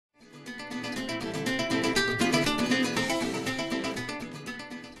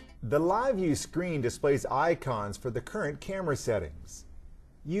The Live View screen displays icons for the current camera settings.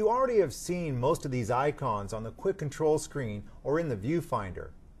 You already have seen most of these icons on the quick control screen or in the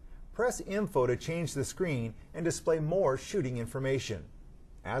viewfinder. Press Info to change the screen and display more shooting information.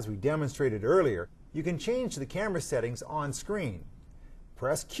 As we demonstrated earlier, you can change the camera settings on screen.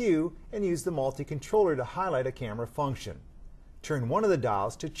 Press Q and use the multi-controller to highlight a camera function. Turn one of the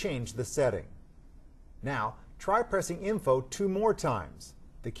dials to change the setting. Now, try pressing Info 2 more times.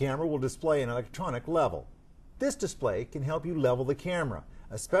 The camera will display an electronic level. This display can help you level the camera,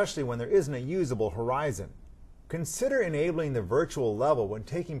 especially when there isn't a usable horizon. Consider enabling the virtual level when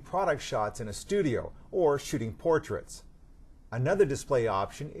taking product shots in a studio or shooting portraits. Another display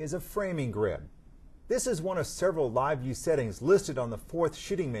option is a framing grid. This is one of several Live View settings listed on the 4th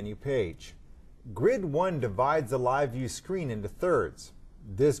shooting menu page. Grid 1 divides the Live View screen into thirds.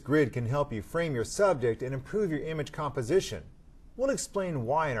 This grid can help you frame your subject and improve your image composition. We'll explain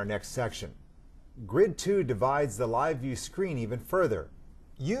why in our next section. Grid 2 divides the Live View screen even further.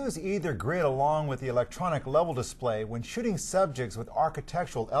 Use either grid along with the electronic level display when shooting subjects with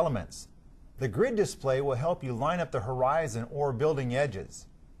architectural elements. The grid display will help you line up the horizon or building edges.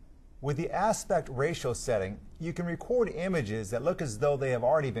 With the aspect ratio setting, you can record images that look as though they have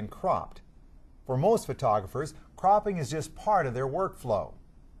already been cropped. For most photographers, cropping is just part of their workflow.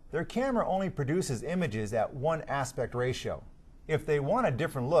 Their camera only produces images at one aspect ratio. If they want a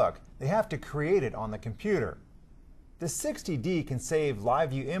different look, they have to create it on the computer. The 60D can save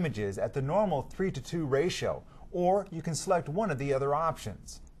Live View images at the normal 3:2 ratio, or you can select one of the other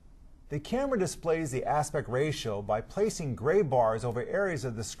options. The camera displays the aspect ratio by placing gray bars over areas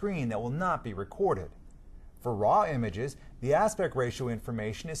of the screen that will not be recorded. For raw images, the aspect ratio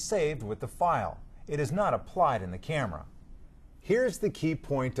information is saved with the file. It is not applied in the camera. Here's the key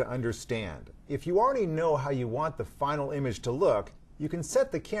point to understand. If you already know how you want the final image to look, you can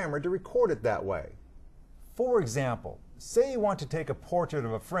set the camera to record it that way. For example, say you want to take a portrait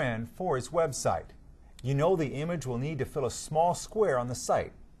of a friend for his website. You know the image will need to fill a small square on the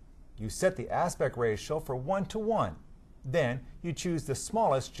site. You set the aspect ratio for 1:1. Then you choose the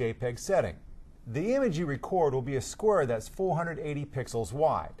smallest JPEG setting. The image you record will be a square that's 480 pixels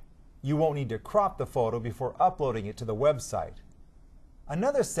wide. You won't need to crop the photo before uploading it to the website.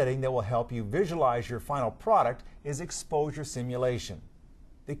 Another setting that will help you visualize your final product is exposure simulation.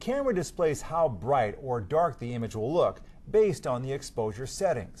 The camera displays how bright or dark the image will look based on the exposure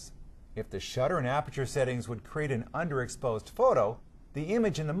settings. If the shutter and aperture settings would create an underexposed photo, the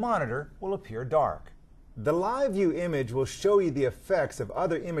image in the monitor will appear dark. The Live View image will show you the effects of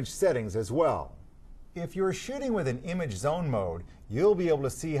other image settings as well. If you're shooting with an image zone mode, you'll be able to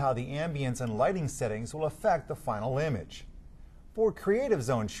see how the ambience and lighting settings will affect the final image. For creative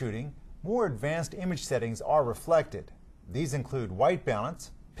zone shooting, more advanced image settings are reflected. These include white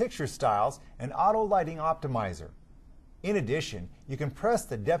balance, picture styles, and auto lighting optimizer. In addition, you can press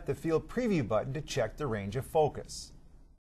the depth of field preview button to check the range of focus.